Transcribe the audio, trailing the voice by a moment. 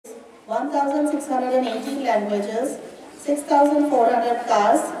1,618 languages, 6,400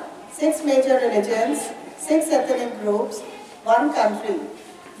 castes, 6 major religions, 6 ethnic groups, 1 country.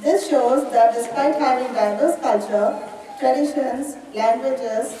 This shows that despite having diverse culture, traditions,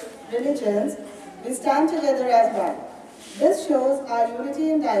 languages, religions, we stand together as one. This shows our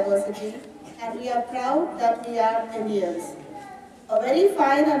unity in diversity, and we are proud that we are Indians. A very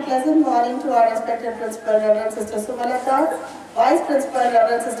fine and pleasant morning to our respected Principal Reverend Sister Sumalata, Vice Principal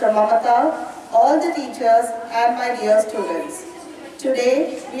Reverend Sister Mamata, all the teachers and my dear students.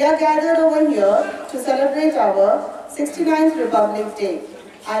 Today, we are gathered over here to celebrate our 69th Republic Day.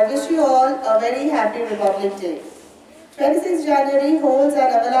 I wish you all a very happy Republic Day. 26th January holds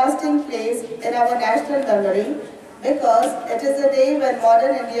an everlasting place in our national memory because it is the day when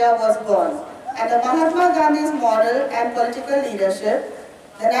modern India was born. Under Mahatma Gandhi's moral and political leadership,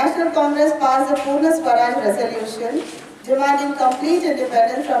 the National Congress passed the Purna Swaraj resolution demanding complete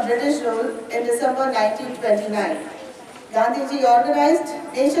independence from British rule in December 1929. Gandhiji organized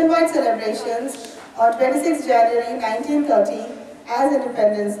nationwide celebrations on 26 January 1930 as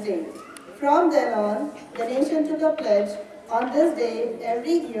Independence Day. From then on, the nation took a pledge on this day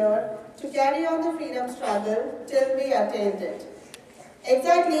every year to carry on the freedom struggle till we attained it.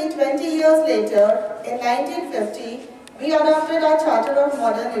 Exactly 20 years later, in 1950, we adopted our Charter of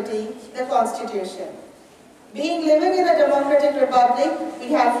Modernity, the Constitution. Being living in a democratic republic,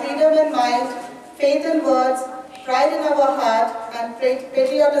 we have freedom in mind, faith in words, pride in our heart, and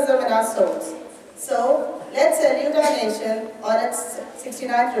patriotism in our souls. So, let's salute our nation on its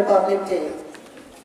 69th Republic Day.